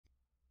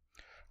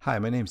Hi,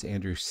 my name is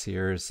Andrew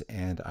Sears,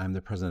 and I'm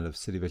the president of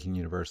City Vision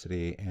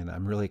University, and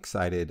I'm really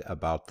excited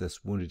about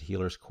this Wounded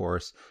Healers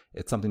course.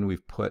 It's something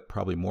we've put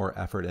probably more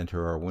effort into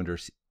our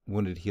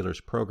Wounded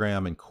Healers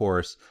program and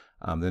course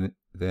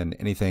than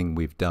anything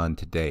we've done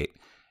to date.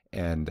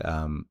 And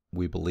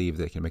we believe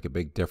that it can make a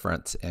big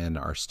difference, and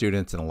our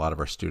students and a lot of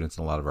our students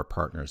and a lot of our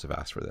partners have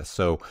asked for this.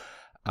 So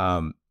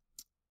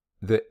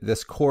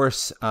this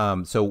course,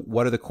 so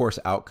what are the course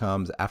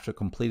outcomes? After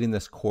completing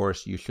this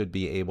course, you should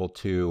be able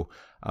to,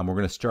 we're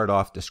going to start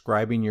off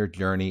describing your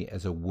journey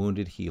as a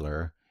wounded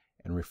healer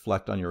and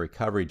reflect on your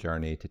recovery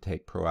journey to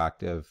take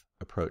proactive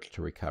approach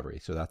to recovery.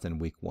 So that's in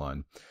week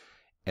 1.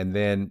 And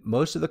then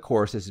most of the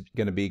course is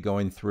going to be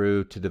going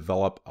through to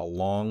develop a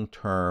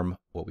long-term,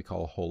 what we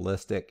call a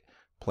holistic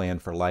plan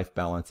for life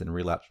balance and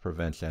relapse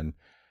prevention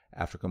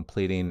after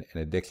completing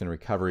an addiction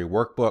recovery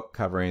workbook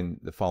covering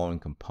the following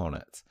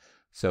components.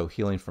 So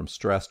healing from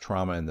stress,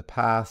 trauma in the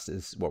past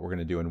is what we're going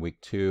to do in week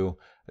 2.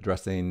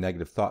 Addressing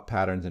negative thought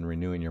patterns and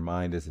renewing your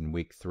mind is in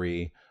week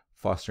 3.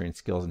 Fostering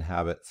skills and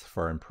habits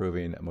for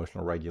improving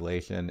emotional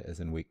regulation is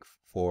in week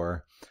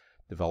 4.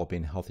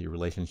 Developing healthy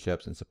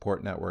relationships and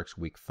support networks,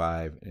 week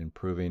 5. And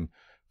improving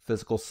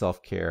physical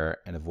self-care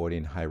and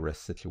avoiding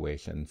high-risk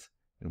situations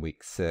in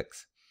week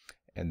 6.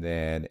 And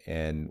then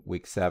in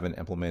week 7,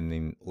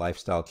 implementing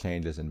lifestyle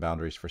changes and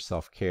boundaries for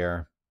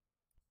self-care.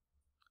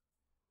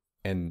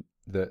 And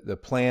the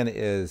plan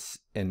is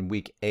in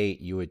week 8,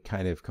 you would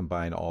kind of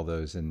combine all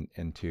those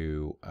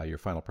into your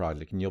final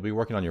project. And you'll be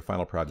working on your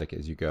final project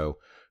as you go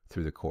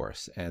through the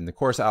course. And the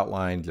course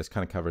outline just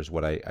kind of covers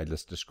what I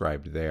just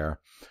described there.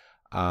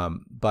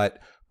 But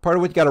part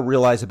of what you got to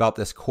realize about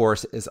this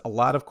course is a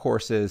lot of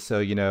courses, so,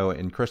 you know,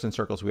 in Christian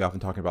circles, we often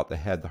talk about the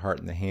head, the heart,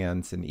 and the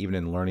hands. And even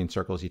in learning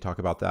circles, you talk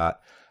about that.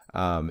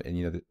 And,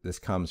 you know, this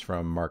comes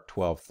from Mark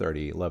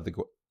 12:30. Love the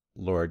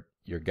Lord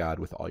your God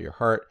with all your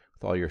heart,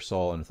 with all your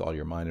soul, and with all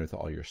your mind, and with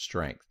all your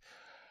strength.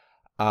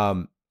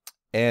 And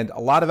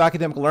a lot of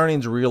academic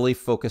learning is really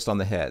focused on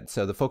the head.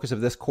 So the focus of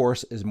this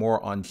course is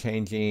more on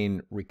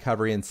changing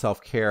recovery and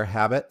self-care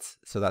habits.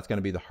 So that's going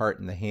to be the heart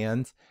and the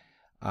hands,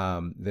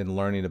 than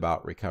learning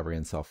about recovery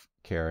and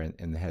self-care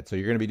in the head. So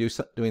you're going to be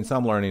doing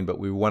some learning, but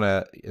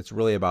it's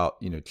really about,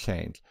 you know,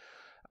 change.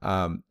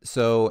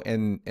 So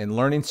in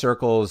learning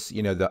circles,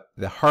 you know,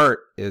 the heart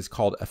is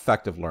called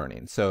effective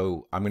learning.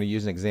 So I'm going to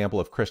use an example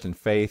of Christian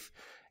faith.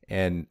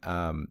 And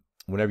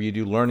whenever you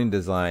do learning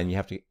design,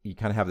 you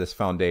kind of have this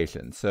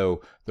foundation.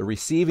 So the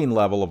receiving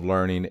level of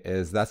learning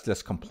that's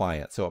just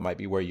compliance. So it might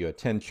be where you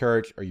attend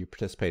church or you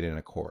participate in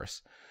a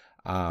course.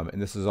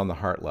 And this is on the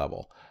heart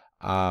level.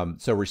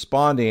 So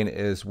responding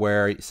is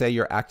where, say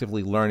you're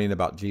actively learning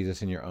about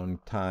Jesus in your own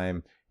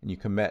time and you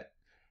commit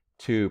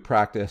to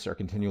practice or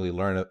continually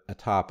learn a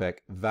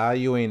topic.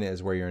 Valuing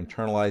is where you're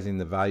internalizing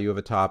the value of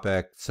a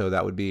topic. So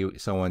that would be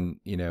someone,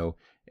 you know,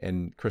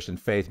 in Christian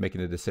faith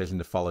making a decision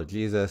to follow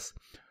Jesus.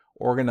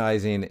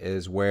 Organizing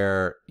is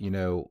where, you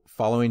know,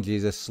 following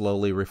Jesus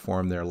slowly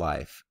reform their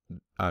life,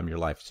 your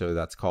life. So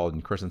that's called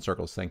in Christian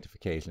circles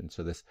sanctification.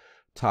 So this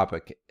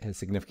topic has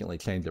significantly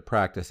changed the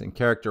practice. And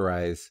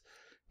characterizing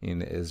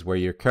is where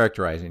you're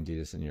characterizing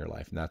Jesus in your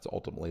life, and that's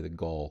ultimately the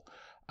goal.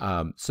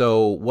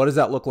 So what does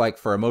that look like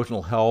for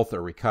emotional health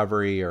or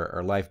recovery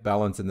or life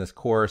balance in this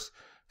course?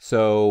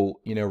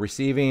 So, you know,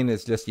 receiving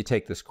is just you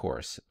take this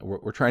course.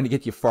 We're trying to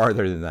get you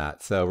farther than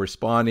that. So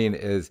responding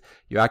is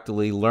you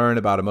actively learn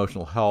about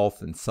emotional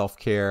health and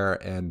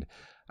self-care and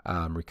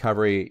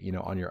recovery, you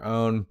know, on your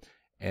own.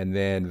 And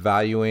then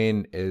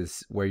valuing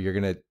is where you're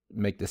going to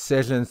make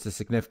decisions to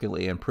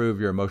significantly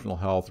improve your emotional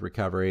health,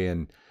 recovery,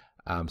 and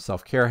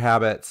self-care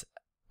habits.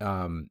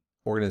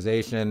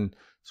 Organization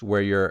is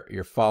where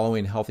you're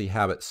following healthy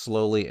habits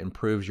slowly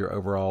improves your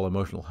overall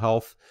emotional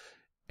health.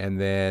 And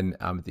then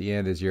at the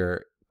end is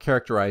you're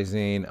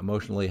characterizing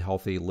emotionally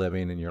healthy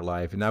living in your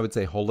life. And I would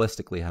say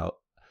holistically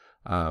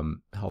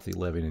healthy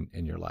living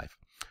in your life.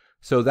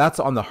 So that's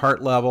on the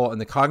heart level.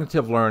 And the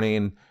cognitive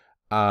learning,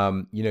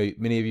 you know,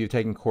 many of you have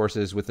taken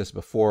courses with this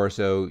before.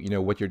 So, you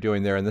know, what you're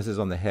doing there, and this is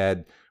on the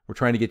head. We're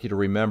trying to get you to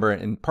remember.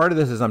 And part of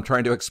this is I'm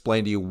trying to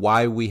explain to you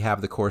why we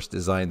have the course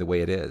designed the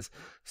way it is.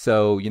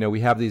 So, you know, we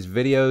have these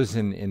videos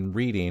in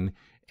reading,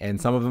 and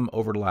some of them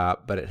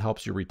overlap, but it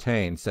helps you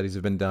retain. Studies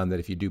have been done that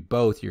if you do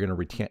both, you're going to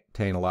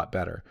retain a lot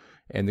better.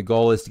 And the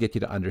goal is to get you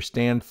to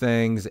understand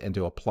things and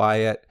to apply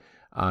it.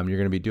 You're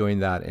going to be doing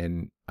that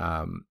in,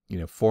 you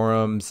know,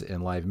 forums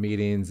and live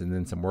meetings, and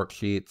then some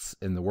worksheets.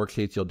 In the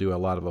worksheets, you'll do a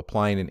lot of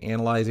applying and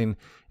analyzing.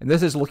 And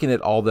this is looking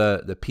at all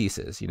the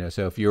pieces, you know.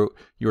 So if you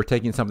were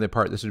taking something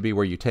apart, this would be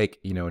where you take,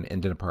 you know, an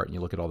engine apart and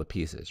you look at all the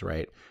pieces,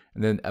 right?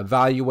 And then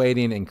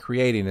evaluating and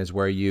creating is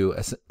where you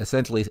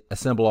essentially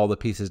assemble all the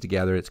pieces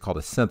together. It's called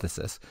a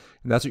synthesis.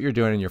 And that's what you're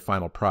doing in your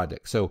final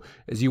project. So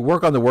as you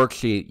work on the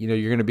worksheet, you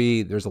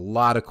know, there's a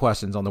lot of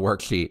questions on the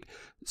worksheet.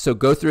 So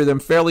go through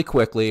them fairly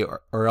quickly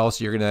or else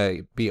you're going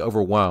to be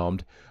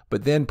overwhelmed,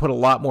 but then put a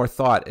lot more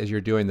thought as you're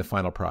doing the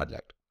final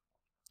project.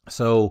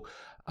 So,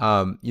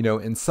 you know,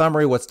 in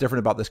summary, what's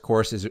different about this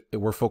course is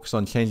we're focused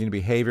on changing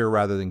behavior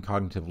rather than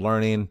cognitive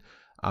learning.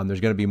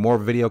 There's going to be more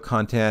video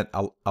content.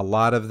 A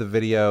lot of the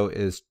video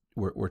is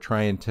we're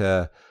trying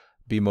to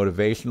be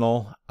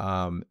motivational,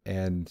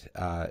 and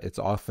it's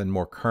often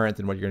more current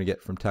than what you're going to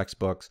get from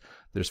textbooks.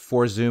 There's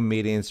 4 Zoom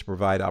meetings to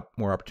provide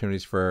more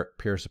opportunities for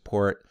peer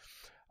support.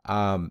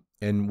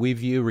 And we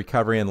view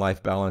recovery and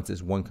life balance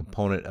as one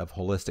component of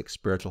holistic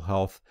spiritual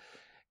health.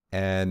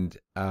 And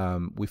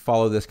we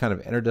follow this kind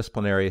of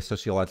interdisciplinary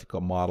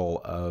sociological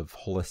model of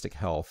holistic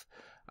health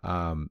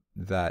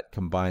that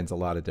combines a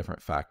lot of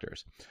different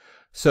factors.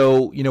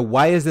 So,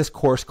 why is this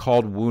course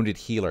called Wounded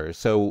Healers?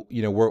 So,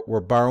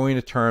 we're borrowing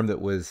a term that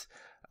was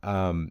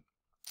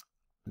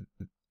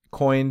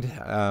coined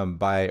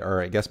by,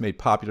 or I guess made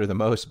popular the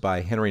most by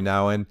Henry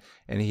Nouwen.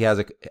 And he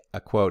has a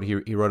quote.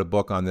 He wrote a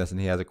book on this, and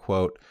he has a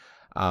quote.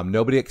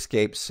 Nobody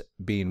escapes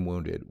being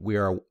wounded. We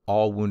are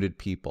all wounded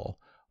people,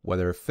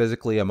 whether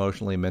physically,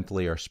 emotionally,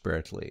 mentally, or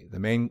spiritually. The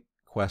main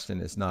question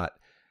is not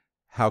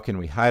how can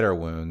we hide our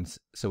wounds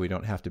so we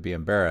don't have to be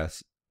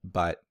embarrassed,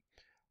 but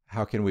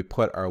how can we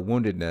put our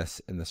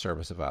woundedness in the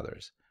service of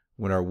others?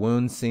 When our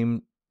wounds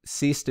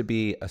cease to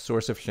be a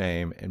source of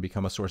shame and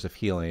become a source of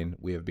healing,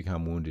 we have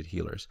become wounded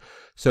healers.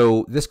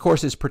 So this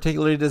course is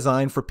particularly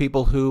designed for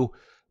people who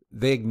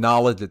they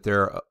acknowledge that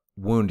they're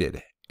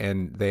wounded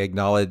and they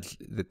acknowledge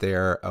that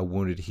they're a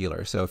wounded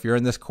healer. So if you're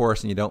in this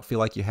course and you don't feel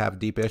like you have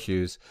deep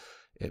issues,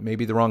 it may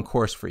be the wrong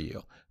course for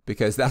you,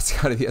 because that's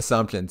kind of the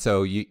assumption.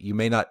 So you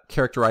may not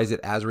characterize it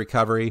as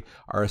recovery.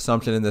 Our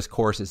assumption in this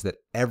course is that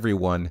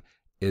everyone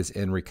is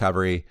in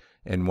recovery.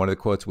 And one of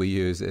the quotes we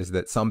use is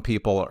that some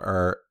people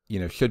are,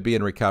 should be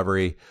in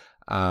recovery,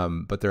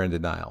 but they're in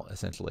denial,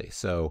 essentially.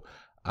 So,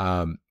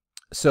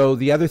 so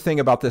the other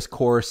thing about this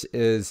course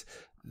is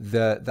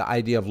the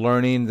idea of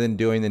learning, then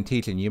doing, then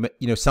teaching.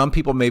 Some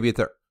people may be at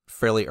the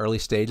fairly early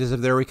stages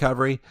of their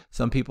recovery.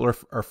 Some people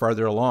are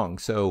farther along.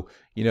 So,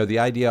 the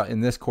idea in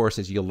this course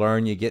is you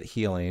learn, you get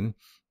healing,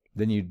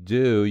 then you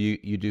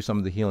do some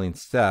of the healing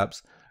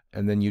steps,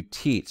 and then you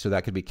teach. So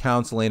that could be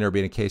counseling or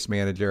being a case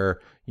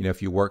manager,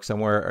 if you work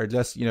somewhere, or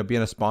just,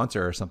 being a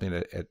sponsor or something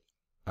at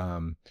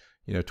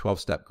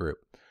 12-step group.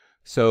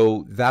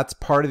 So that's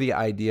part of the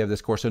idea of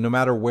this course. So no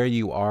matter where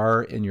you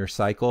are in your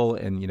cycle,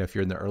 and if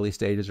you're in the early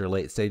stages or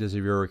late stages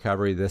of your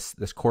recovery,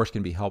 this course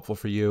can be helpful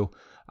for you.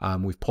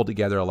 We've pulled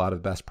together a lot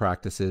of best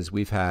practices.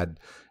 We've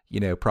had,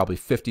 probably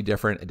 50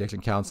 different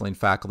addiction counseling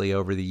faculty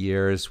over the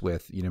years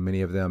with,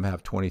 many of them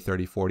have 20,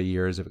 30, 40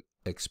 years of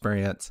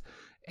experience.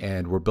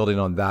 And we're building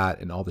on that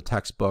and all the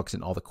textbooks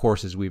and all the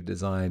courses we've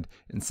designed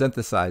and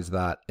synthesize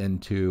that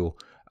into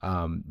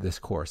this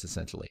course,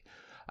 essentially.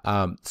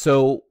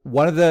 So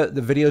one of the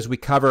videos we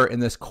cover in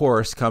this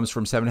course comes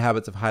from 7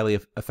 Habits of Highly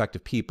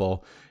Effective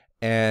People.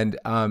 And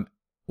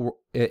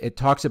it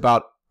talks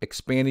about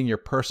expanding your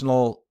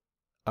personal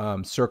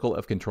circle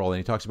of control. And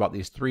he talks about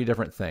these 3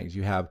 different things.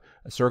 You have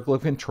a circle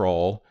of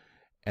control,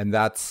 and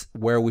that's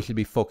where we should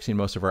be focusing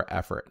most of our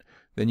effort.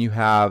 Then you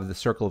have the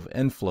circle of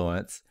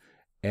influence,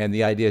 and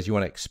the idea is you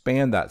want to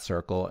expand that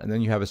circle. And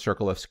then you have a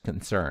circle of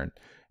concern,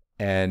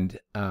 and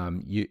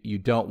you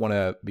don't want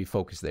to be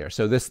focused there.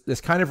 So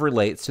this kind of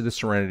relates to the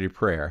serenity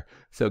prayer.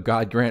 So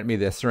God grant me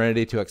the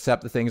serenity to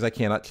accept the things I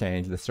cannot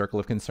change, the circle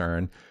of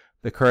concern,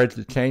 the courage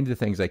to change the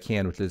things I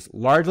can, which is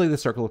largely the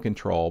circle of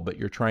control, but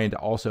you're trying to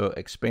also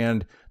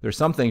expand. There's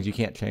some things you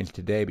can't change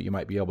today, but you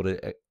might be able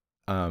to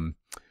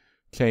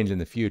change in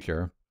the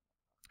future.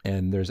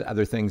 And there's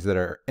other things that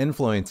are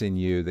influencing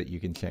you that you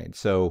can change.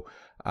 So,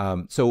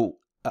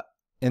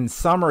 in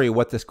summary,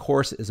 what this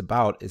course is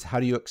about is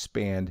how do you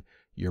expand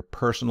your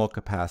personal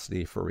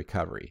capacity for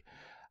recovery.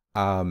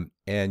 And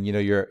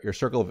your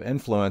circle of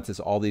influence is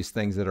all these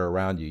things that are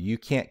around you. You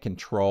can't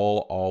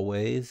control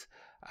always,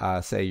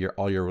 say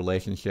all your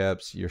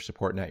relationships, your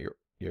support net,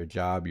 your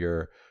job,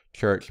 your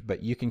church,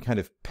 but you can kind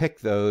of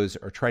pick those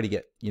or try to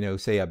get,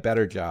 say a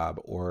better job,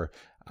 or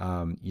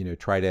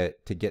try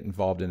to get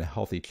involved in a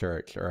healthy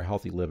church or a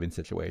healthy living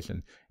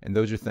situation. And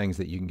those are things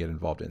that you can get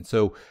involved in.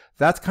 So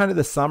that's kind of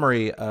the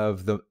summary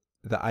of the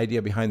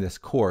idea behind this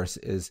course,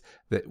 is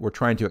that we're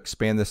trying to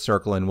expand this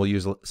circle, and we'll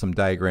use some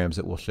diagrams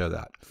that will show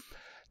that.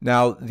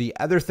 Now, the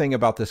other thing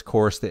about this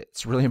course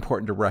that's really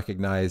important to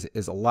recognize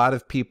is a lot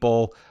of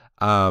people,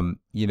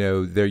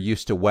 they're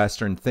used to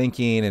Western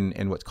thinking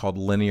and what's called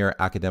linear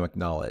academic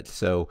knowledge.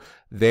 So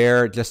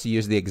there, just to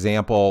use the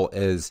example,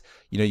 is,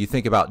 you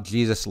think about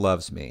Jesus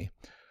loves me.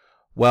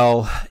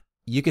 Well,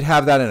 you could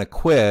have that in a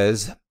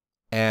quiz,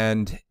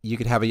 and you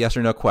could have a yes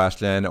or no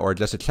question, or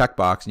just a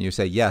checkbox, and you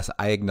say, yes,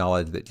 I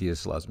acknowledge that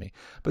Jesus loves me.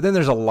 But then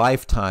there's a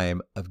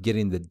lifetime of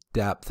getting the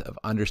depth of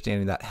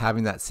understanding that,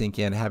 having that sink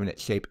in, having it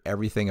shape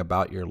everything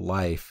about your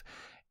life,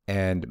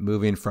 and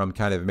moving from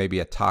kind of maybe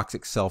a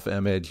toxic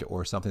self-image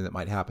or something that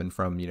might happen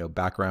from,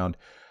 background,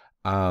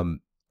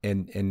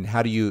 and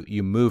how do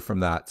you move from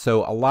that?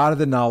 So a lot of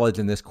the knowledge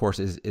in this course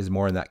is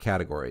more in that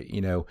category.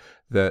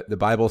 The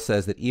Bible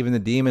says that even the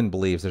demon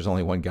believes there's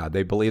only one God.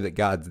 They believe that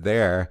God's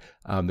there.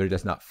 They're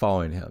just not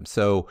following him.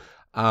 So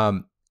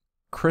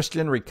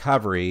Christian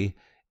recovery,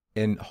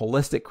 in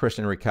holistic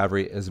Christian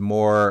recovery, is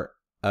more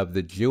of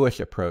the Jewish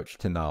approach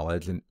to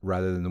knowledge and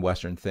rather than the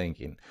Western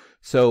thinking.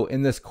 So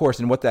in this course,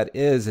 and what that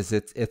is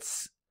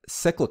it's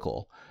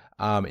cyclical.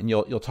 And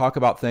you'll talk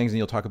about things and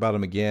you'll talk about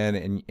them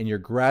again, and you're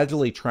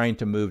gradually trying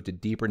to move to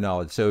deeper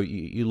knowledge. So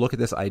you look at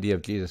this idea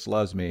of Jesus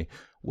loves me.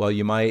 Well,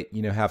 you might,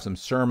 have some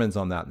sermons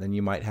on that, and then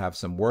you might have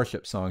some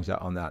worship songs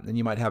on that, and then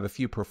you might have a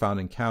few profound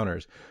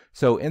encounters.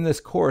 So in this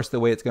course, the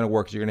way it's going to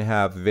work is you're going to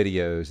have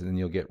videos, and then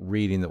you'll get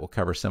reading that will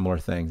cover similar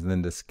things, and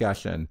then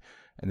discussion,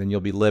 and then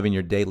you'll be living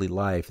your daily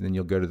life, and then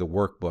you'll go to the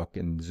workbook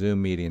and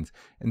Zoom meetings.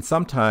 And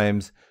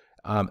sometimes,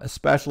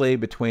 especially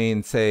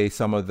between, say,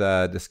 some of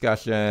the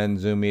discussion,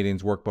 Zoom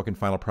meetings, workbook, and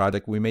final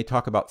project, we may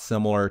talk about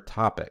similar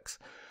topics.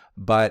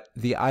 But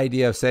the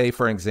idea of, say,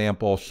 for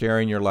example,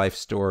 sharing your life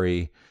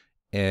story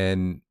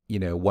in,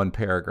 one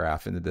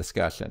paragraph in the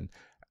discussion,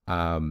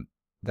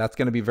 that's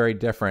going to be very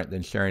different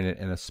than sharing it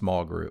in a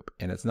small group.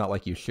 And it's not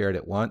like you shared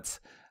it once,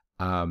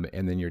 and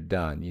then you're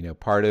done.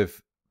 Part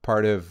of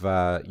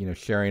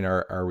sharing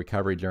our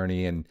recovery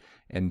journey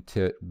and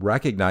to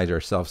recognize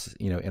ourselves,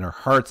 in our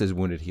hearts as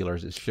wounded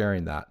healers is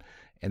sharing that.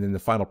 And then the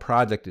final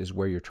project is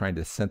where you're trying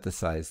to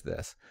synthesize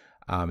this.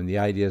 And the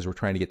idea is we're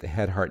trying to get the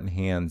head, heart, and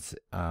hands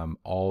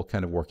all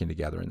kind of working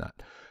together in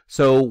that.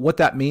 So what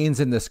that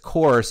means in this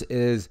course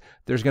is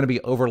there's going to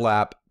be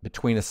overlap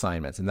between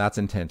assignments, and that's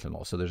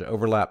intentional. So there's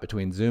overlap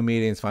between Zoom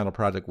meetings, final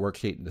project,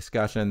 worksheet, and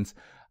discussions.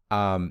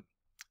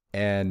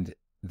 And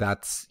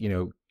that's,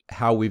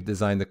 how we've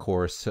designed the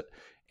course.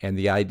 And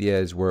the idea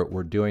is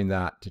we're doing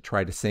that to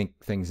try to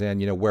sync things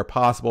in. Where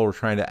possible, we're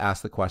trying to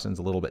ask the questions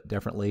a little bit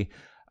differently.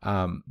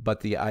 But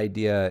the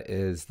idea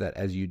is that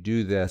as you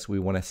do this, we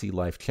want to see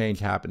life change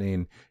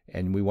happening,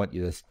 and we want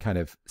you to kind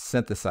of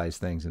synthesize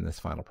things in this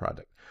final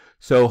project.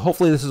 So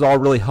hopefully this is all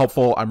really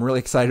helpful. I'm really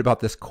excited about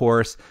this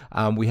course.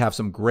 We have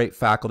some great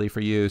faculty for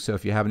you. So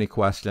if you have any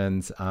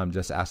questions,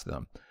 just ask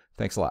them.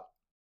 Thanks a lot.